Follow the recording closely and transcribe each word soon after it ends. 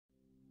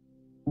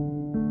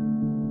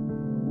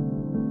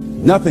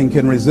Nothing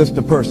can resist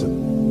a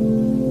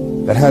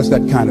person that has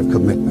that kind of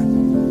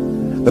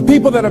commitment. The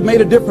people that have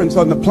made a difference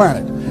on the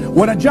planet.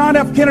 When John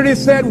F. Kennedy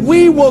said,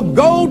 we will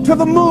go to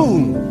the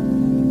moon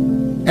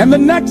in the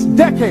next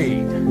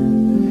decade,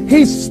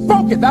 he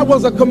spoke it. That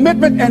was a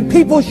commitment, and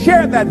people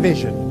shared that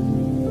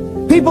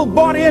vision. People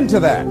bought into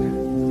that.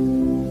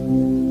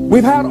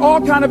 We've had all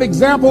kind of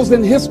examples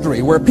in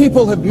history where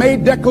people have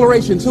made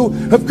declarations, who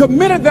have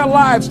committed their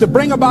lives to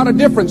bring about a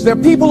difference. There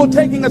are people who are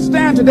taking a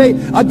stand today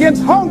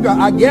against hunger.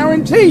 I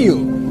guarantee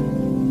you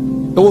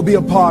it will be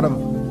a part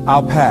of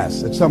our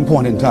past at some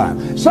point in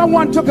time.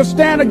 Someone took a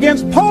stand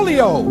against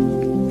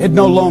polio. It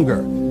no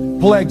longer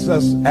plagues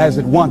us as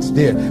it once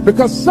did,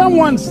 because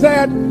someone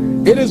said,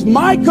 it is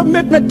my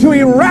commitment to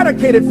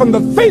eradicate it from the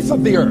face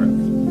of the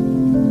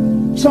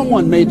earth.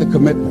 Someone made the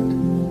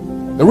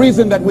commitment. The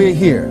reason that we're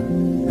here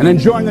and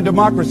enjoying the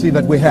democracy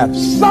that we have,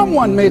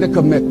 someone made a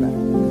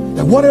commitment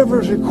that whatever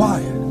is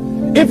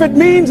required, if it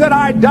means that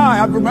I die.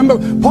 I remember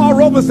Paul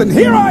Robeson,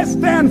 here I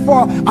stand,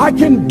 for I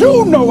can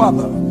do no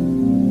other.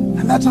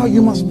 And that's how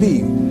you must be.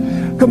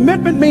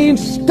 Commitment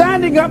means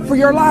standing up for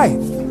your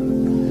life.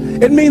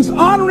 It means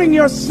honoring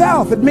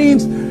yourself. It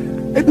means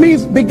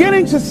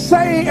beginning to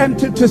say and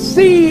to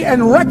see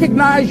and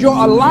recognize your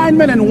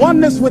alignment and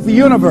oneness with the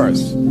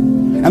universe,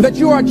 and that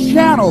you are a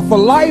channel for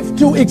life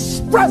to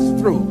express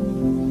through.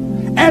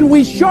 And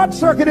we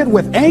short-circuit it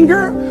with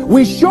anger.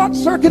 We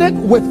short-circuit it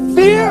with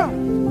fear.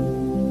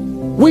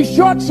 We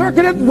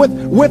short-circuit it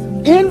with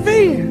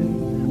envy.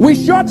 We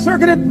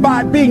short-circuit it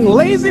by being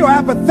lazy or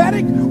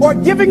apathetic or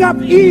giving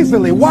up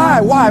easily.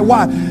 Why?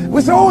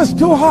 We say, oh, it's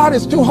too hard,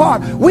 it's too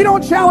hard. We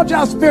don't challenge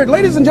our spirit.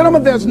 Ladies and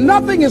gentlemen, there's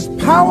nothing as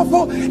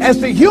powerful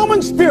as the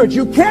human spirit.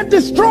 You can't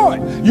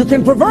destroy it. You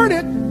can pervert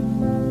it,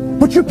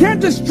 but you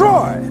can't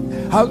destroy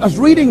it. I was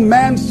reading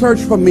Man's Search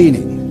for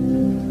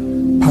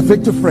Meaning by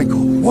Viktor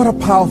Frankl. What a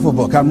powerful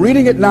book. I'm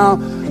reading it now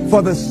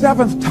for the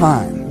 7th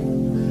time.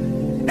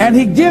 And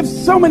he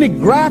gives so many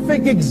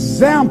graphic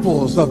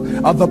examples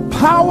of the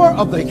power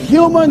of the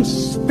human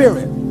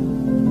spirit.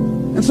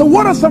 And so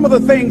what are some of the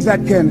things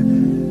that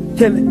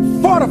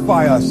can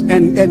fortify us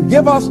and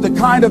give us the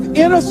kind of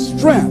inner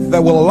strength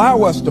that will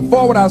allow us to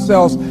forward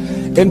ourselves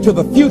into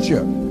the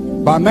future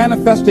by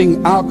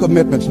manifesting our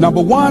commitments?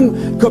 Number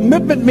one,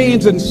 commitment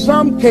means in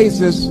some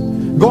cases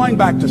going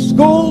back to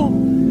school,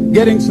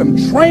 getting some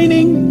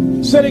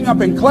training, sitting up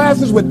in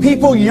classes with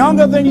people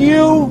younger than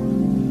you,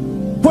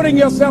 putting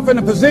yourself in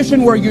a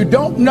position where you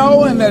don't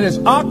know and that is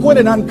awkward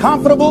and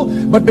uncomfortable,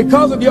 but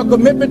because of your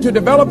commitment to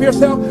develop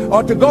yourself,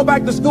 or to go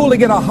back to school to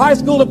get a high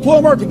school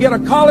diploma or to get a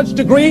college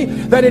degree,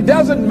 that it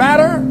doesn't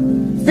matter,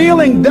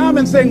 feeling dumb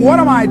and saying, what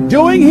am I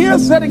doing here,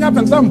 sitting up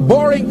in some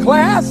boring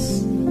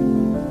class?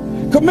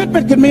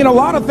 Commitment can mean a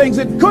lot of things.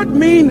 It could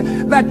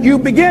mean that you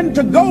begin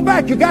to go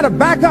back. You got to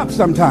back up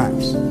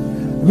sometimes.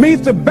 It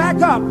means to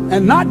back up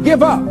and not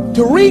give up,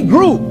 to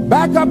regroup,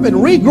 back up and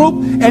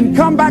regroup and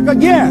come back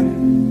again.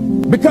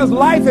 Because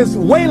life has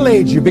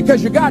waylaid you,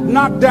 because you got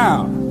knocked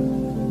down.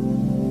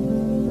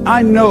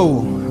 I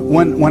know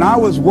when I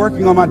was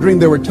working on my dream,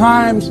 there were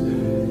times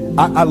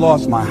I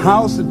lost my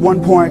house at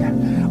one point.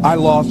 I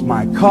lost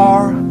my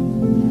car.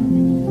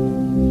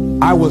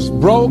 I was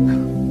broke.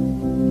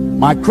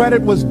 My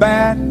credit was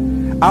bad.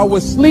 I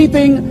was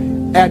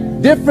sleeping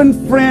at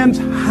different friends'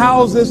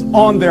 houses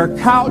on their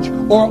couch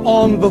or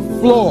on the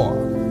floor.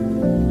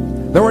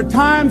 There were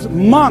times,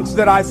 months,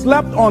 that I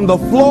slept on the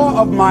floor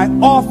of my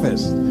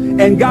office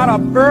and got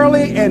up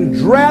early and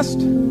dressed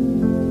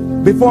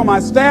before my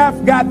staff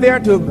got there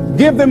to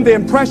give them the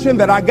impression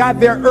that I got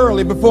there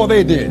early before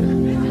they did.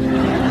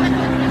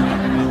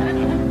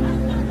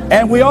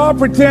 And we all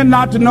pretend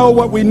not to know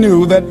what we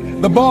knew, that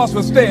the boss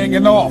was staying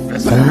in the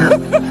office.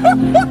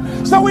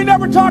 So we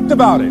never talked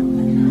about it.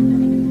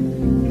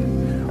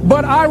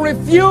 But I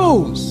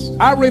refuse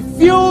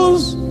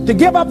to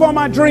give up on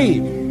my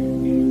dream.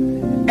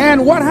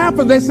 And what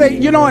happens? They say,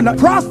 you know, in the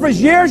prosperous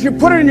years, you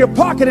put it in your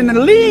pocket. In the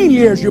lean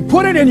years, you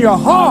put it in your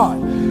heart.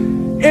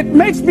 It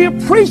makes me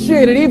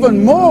appreciate it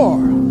even more.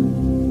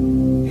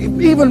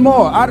 Even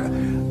more.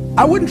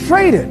 I wouldn't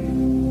trade it.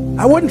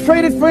 I wouldn't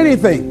trade it for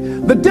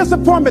anything. The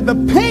disappointment, the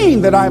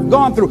pain that I've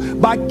gone through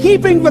by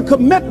keeping the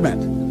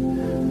commitment.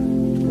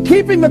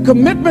 Keeping the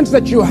commitments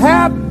that you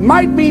have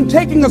might mean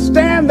taking a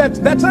stand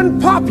that's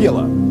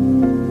unpopular.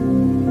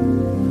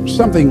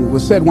 Something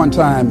was said one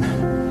time.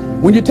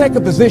 When you take a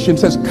position, it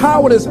says,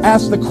 cowardice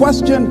asks the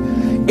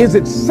question, is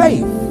it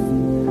safe?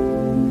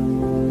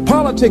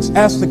 Politics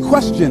asks the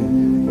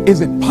question,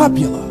 is it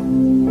popular?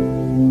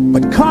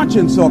 But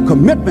conscience or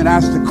commitment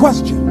asks the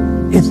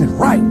question, is it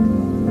right?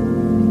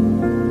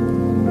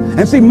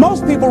 And see,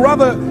 most people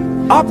rather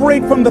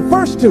operate from the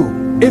first two.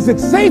 Is it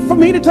safe for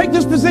me to take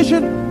this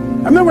position?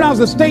 I remember when I was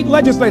a state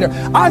legislator,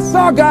 I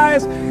saw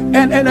guys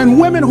and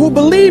women who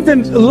believed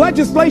in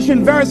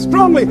legislation very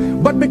strongly,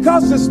 but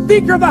because the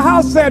Speaker of the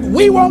House said,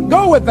 we won't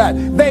go with that,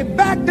 they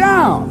backed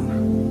down.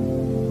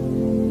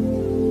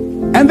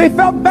 And they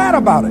felt bad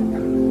about it.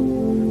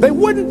 They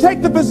wouldn't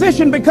take the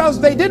position because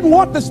they didn't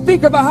want the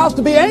Speaker of the House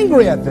to be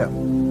angry at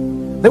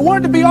them. They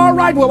wanted to be all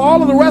right with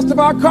all of the rest of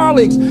our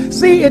colleagues.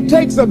 See, it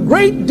takes a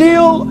great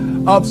deal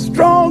of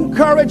strong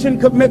courage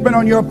and commitment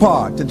on your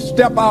part to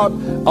step out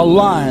a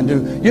line.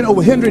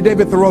 Henry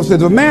David Thoreau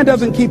says, if a man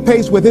doesn't keep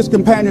pace with his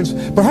companions,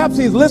 perhaps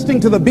he's listening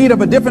to the beat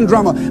of a different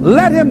drummer.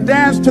 Let him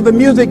dance to the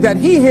music that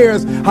he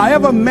hears,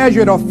 however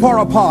measured or far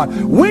apart.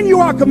 When you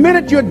are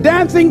committed, you're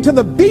dancing to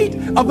the beat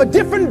of a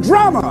different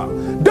drummer.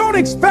 Don't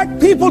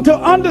expect people to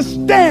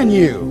understand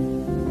you.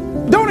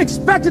 Don't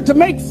expect it to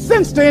make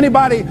sense to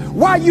anybody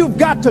why you've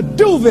got to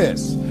do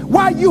this,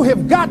 why you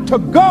have got to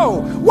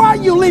go, why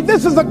you leave.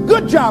 This is a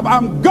good job.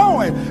 I'm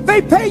going.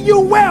 They pay you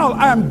well.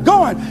 I'm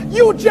going.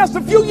 You just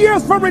a few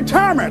years from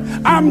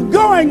retirement. I'm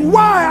going.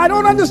 Why? I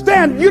don't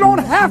understand. You don't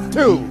have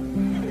to.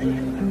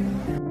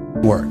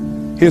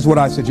 Here's what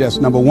I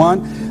suggest. Number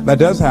one, that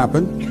does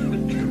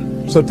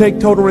happen. So take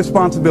total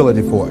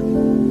responsibility for it.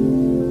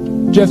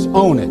 Just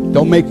own it.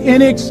 Don't make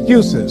any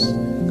excuses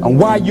on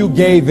why you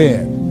gave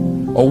in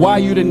or why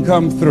you didn't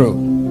come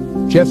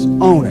through. Just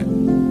own it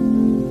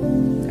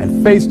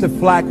and face the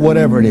flak,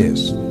 whatever it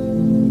is,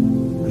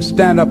 and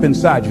stand up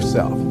inside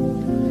yourself.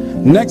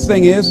 Next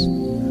thing is,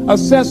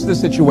 assess the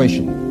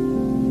situation.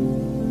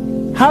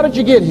 How did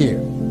you get here?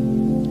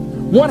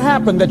 What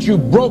happened that you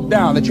broke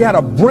down, that you had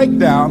a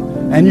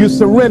breakdown and you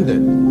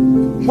surrendered?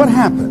 What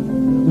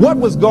happened? What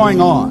was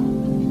going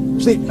on?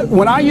 See,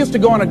 when I used to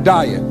go on a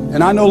diet,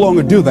 and I no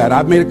longer do that,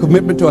 I've made a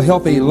commitment to a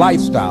healthy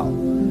lifestyle.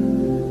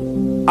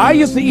 I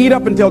used to eat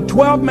up until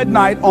 12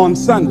 midnight on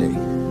Sunday.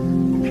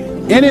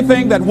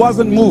 Anything that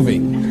wasn't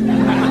moving.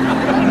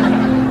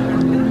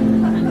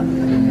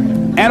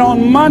 And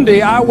on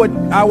Monday, I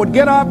would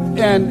get up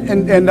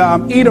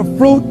and eat a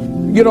fruit,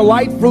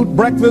 light fruit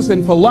breakfast,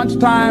 and for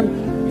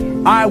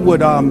lunchtime, I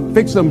would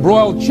fix some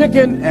broiled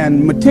chicken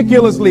and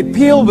meticulously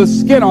peel the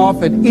skin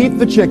off and eat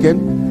the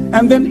chicken,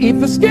 and then eat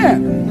the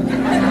skin.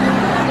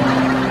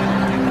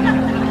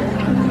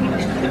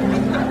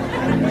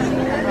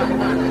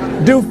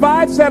 Do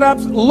 5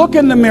 setups, look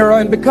in the mirror,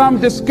 and become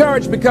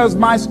discouraged because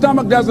my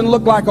stomach doesn't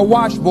look like a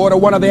washboard or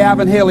one of the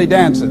Avon Haley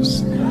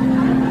dances.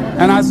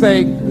 And I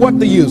say, what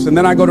the use? And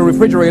then I go to the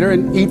refrigerator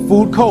and eat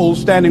food cold,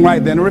 standing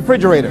right there in the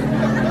refrigerator.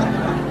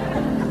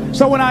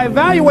 So when I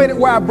evaluated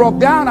where I broke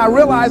down, I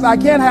realized I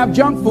can't have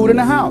junk food in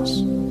the house.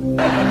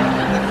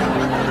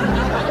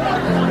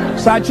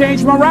 So I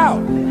changed my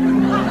route.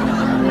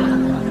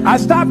 I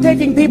stopped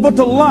taking people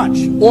to lunch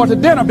or to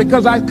dinner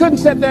because I couldn't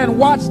sit there and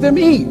watch them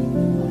eat.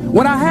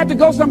 When I had to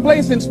go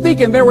someplace and speak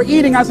and they were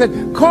eating, I said,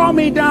 call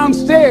me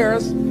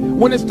downstairs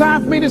when it's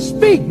time for me to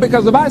speak,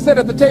 because if I sit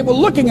at the table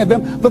looking at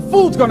them, the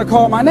food's going to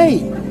call my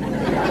name.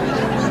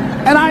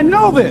 And I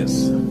know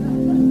this.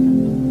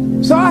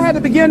 So I had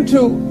to begin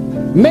to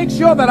make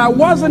sure that I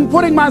wasn't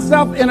putting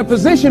myself in a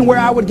position where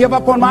I would give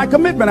up on my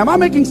commitment. Am I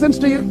making sense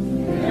to you?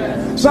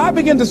 So I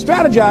began to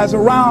strategize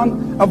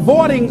around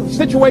avoiding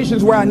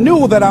situations where I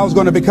knew that I was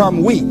going to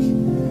become weak.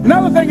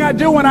 Another thing I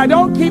do when I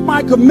don't keep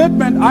my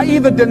commitment, I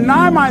either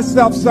deny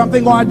myself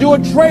something or I do a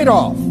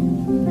trade-off.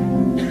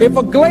 If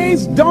a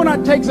glazed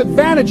donut takes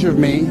advantage of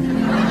me,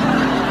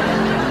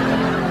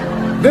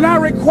 then I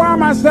require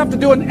myself to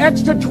do an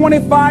extra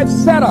 25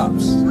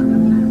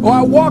 setups, or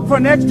I walk for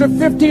an extra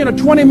 15 or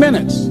 20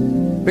 minutes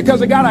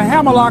because I got a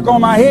hammerlock on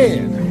my head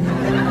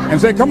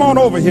and say, come on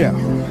over here.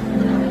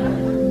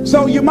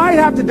 So you might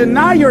have to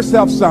deny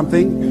yourself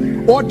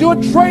something or do a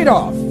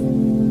trade-off.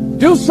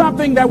 Do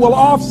something that will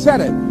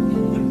offset it.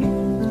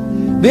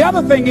 The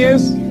other thing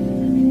is,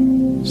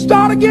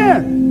 start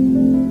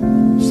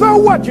again. So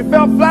what? You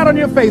fell flat on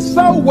your face.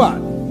 So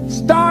what?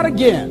 Start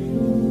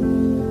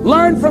again.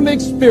 Learn from the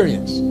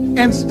experience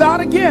and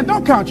start again.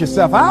 Don't count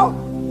yourself out.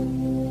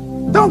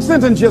 Don't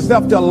sentence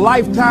yourself to a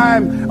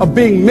lifetime of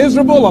being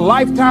miserable, a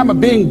lifetime of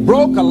being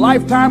broke, a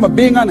lifetime of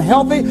being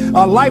unhealthy,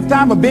 a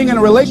lifetime of being in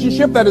a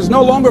relationship that is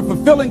no longer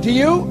fulfilling to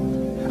you.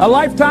 A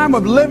lifetime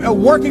of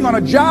working on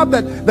a job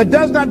that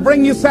does not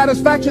bring you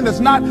satisfaction, that's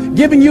not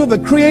giving you the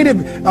creative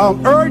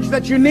urge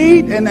that you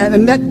need and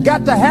that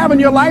got to have in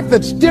your life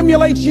that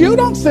stimulates you.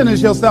 Don't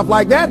sentence yourself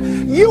like that.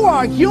 You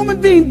are a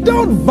human being.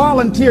 Don't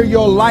volunteer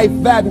your life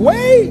that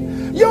way.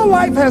 Your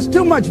life has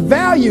too much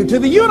value to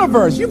the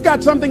universe. You've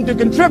got something to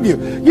contribute.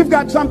 You've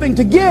got something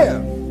to give.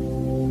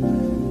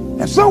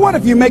 And so what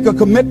if you make a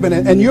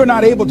commitment and you're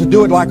not able to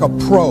do it like a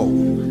pro?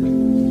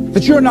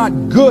 That you're not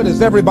good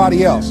as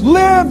everybody else.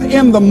 Live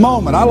in the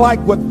moment. I like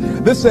what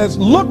this says.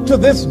 Look to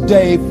this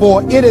day,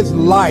 for it is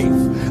life,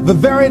 the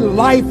very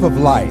life of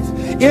life.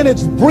 In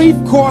its brief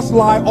course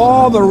lie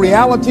all the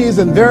realities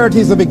and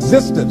verities of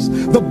existence,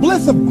 the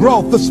bliss of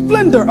growth, the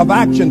splendor of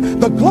action,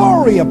 the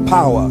glory of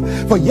power.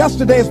 For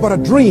yesterday is but a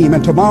dream,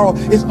 and tomorrow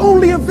is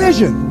only a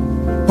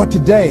vision. But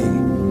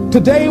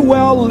today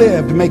well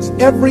lived makes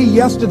every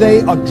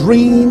yesterday a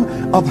dream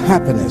of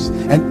happiness,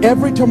 and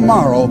every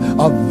tomorrow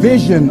a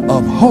vision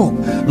of hope.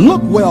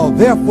 Look well,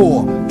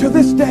 therefore, to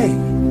this day.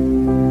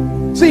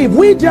 See, if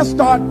we just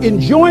start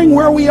enjoying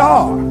where we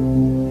are,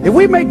 if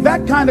we make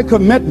that kind of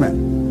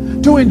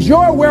commitment to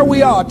enjoy where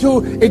we are, to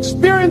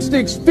experience the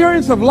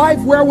experience of life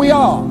where we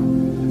are,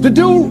 to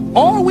do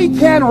all we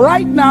can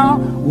right now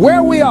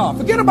where we are.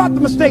 Forget about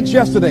the mistakes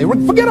yesterday.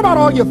 Forget about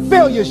all your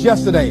failures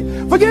yesterday.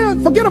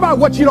 Forget about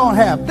what you don't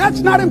have.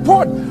 That's not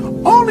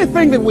important. Only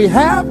thing that we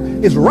have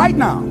is right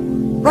now.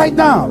 Right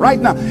now, right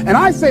now. And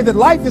I say that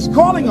life is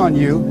calling on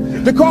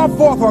you to call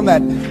forth on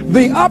that.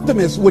 The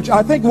optimists, which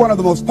I think one of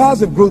the most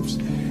positive groups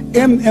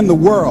in the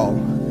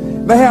world,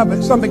 they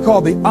have something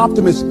called the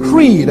Optimist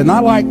Creed, and I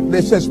like,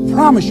 it says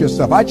promise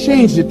yourself. I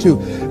changed it to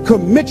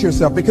commit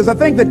yourself, because I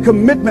think that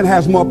commitment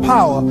has more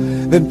power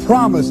than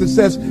promise. It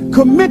says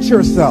commit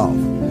yourself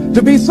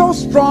to be so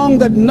strong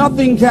that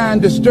nothing can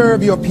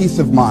disturb your peace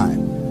of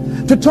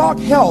mind, to talk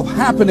health,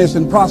 happiness,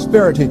 and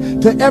prosperity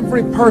to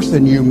every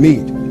person you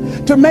meet,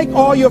 to make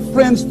all your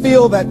friends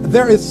feel that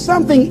there is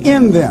something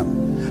in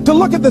them, to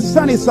look at the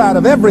sunny side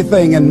of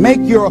everything and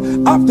make your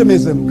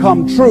optimism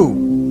come true,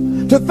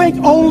 to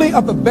think only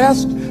of the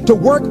best, to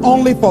work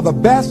only for the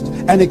best,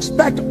 and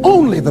expect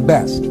only the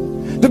best,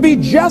 to be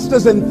just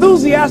as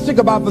enthusiastic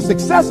about the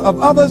success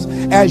of others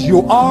as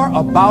you are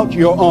about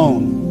your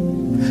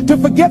own, to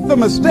forget the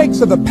mistakes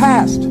of the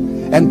past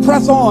and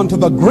press on to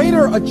the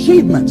greater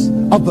achievements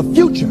of the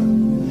future,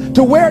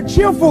 to wear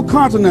cheerful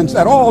countenance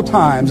at all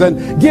times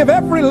and give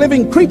every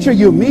living creature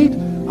you meet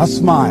a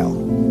smile,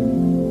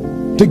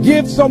 to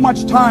give so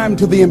much time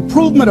to the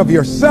improvement of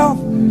yourself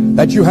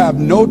that you have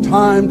no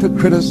time to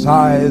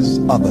criticize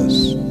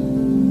others,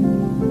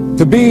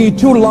 to be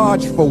too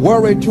large for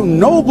worry, too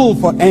noble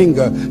for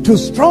anger, too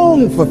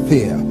strong for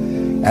fear,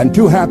 and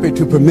too happy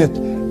to permit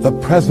the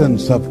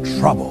presence of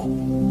trouble.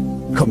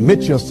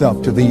 Commit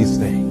yourself to these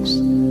things.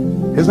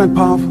 Isn't that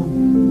powerful?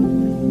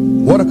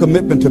 What a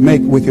commitment to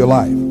make with your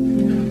life.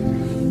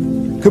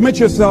 Commit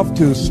yourself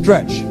to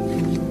stretch,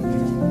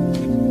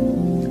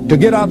 to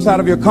get outside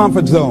of your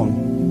comfort zone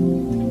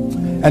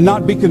and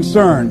not be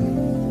concerned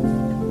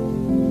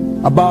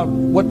about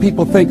what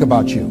people think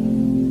about you,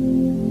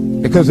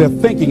 because they're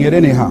thinking it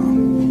anyhow.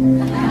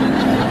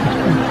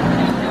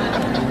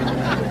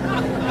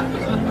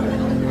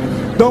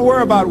 Don't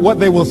worry about what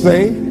they will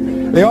say.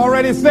 They're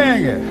already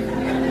saying it.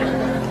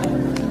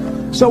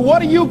 So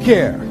what do you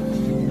care?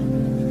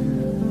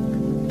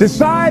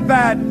 Decide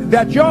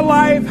that your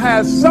life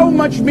has so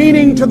much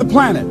meaning to the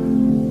planet.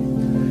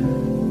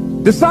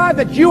 Decide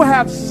that you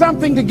have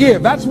something to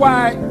give. That's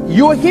why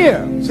you're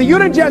here. See, you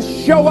didn't just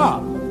show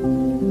up.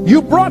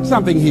 You brought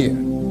something here.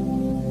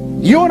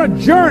 You're on a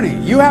journey.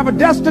 You have a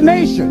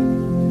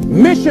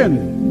destination,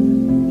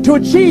 mission to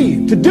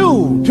achieve, to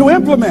do, to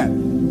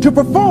implement, to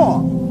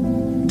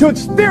perform, to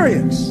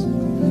experience.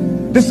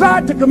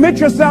 Decide to commit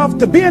yourself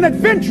to be an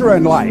adventurer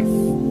in life.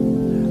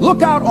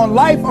 Look out on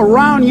life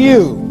around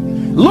you.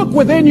 Look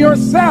within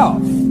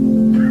yourself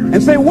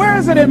and say, where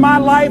is it in my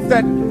life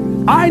that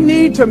I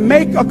need to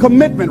make a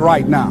commitment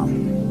right now?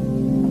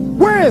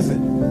 Where is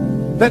it?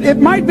 That it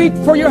might be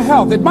for your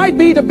health. It might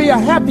be to be a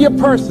happier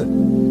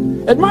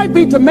person. It might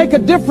be to make a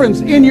difference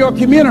in your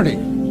community.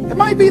 It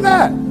might be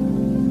that.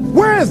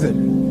 Where is it?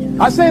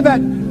 I say that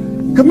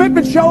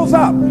commitment shows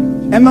up,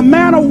 and the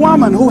man or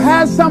woman who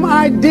has some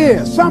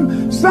idea,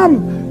 some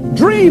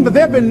dream that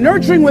they've been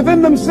nurturing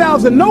within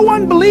themselves, and no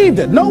one believed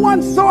it, no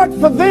one saw it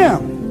for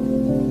them,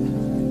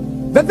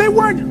 that they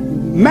weren't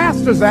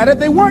masters at it,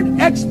 they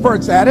weren't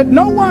experts at it,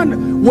 no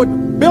one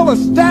would build a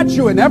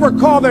statue and ever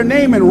call their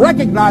name and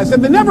recognize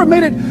them. They never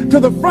made it to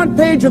the front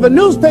page of the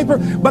newspaper,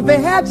 but they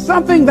had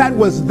something that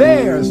was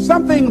theirs,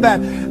 something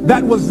that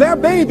was their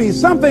baby,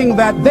 something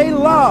that they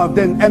loved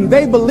and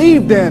they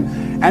believed in,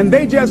 and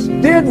they just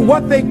did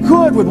what they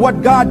could with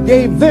what God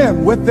gave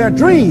them with their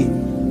dream.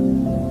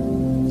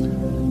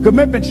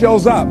 Commitment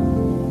shows up,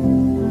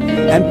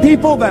 and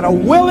people that are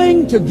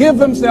willing to give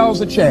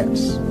themselves a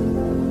chance,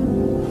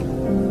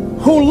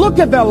 who look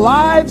at their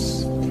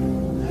lives,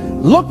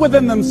 look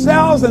within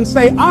themselves and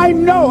say, I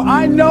know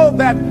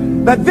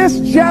that this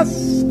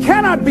just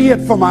cannot be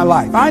it for my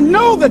life. I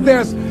know that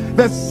there's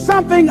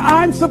something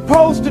I'm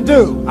supposed to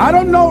do. I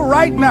don't know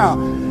right now.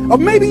 Or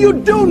maybe you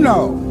do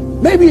know.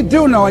 Maybe you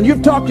do know and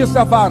you've talked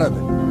yourself out of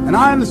it. And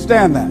I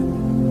understand that.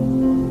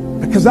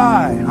 Because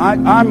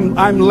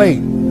I'm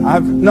late.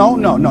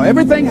 No.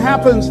 Everything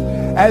happens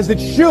as it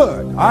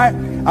should.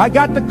 I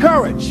got the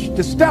courage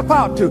to step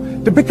out, to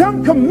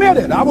become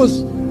committed. I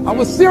was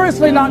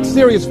seriously not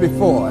serious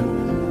before.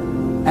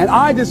 And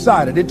I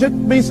decided, it took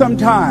me some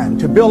time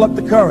to build up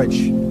the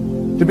courage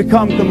to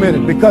become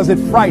committed because it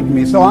frightened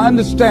me. So I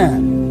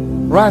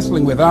understand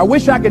wrestling with it. I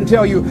wish I could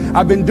tell you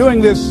I've been doing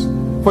this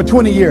for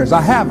 20 years. I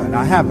haven't.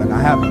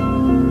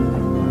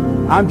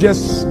 I'm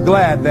just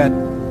glad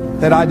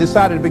that I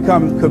decided to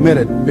become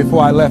committed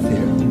before I left here.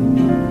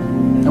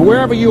 And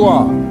wherever you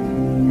are,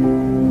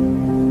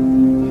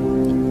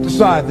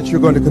 decide that you're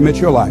going to commit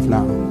your life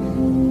now.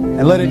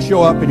 And let it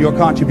show up in your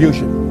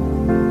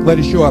contribution. Let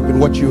it show up in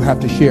what you have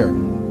to share.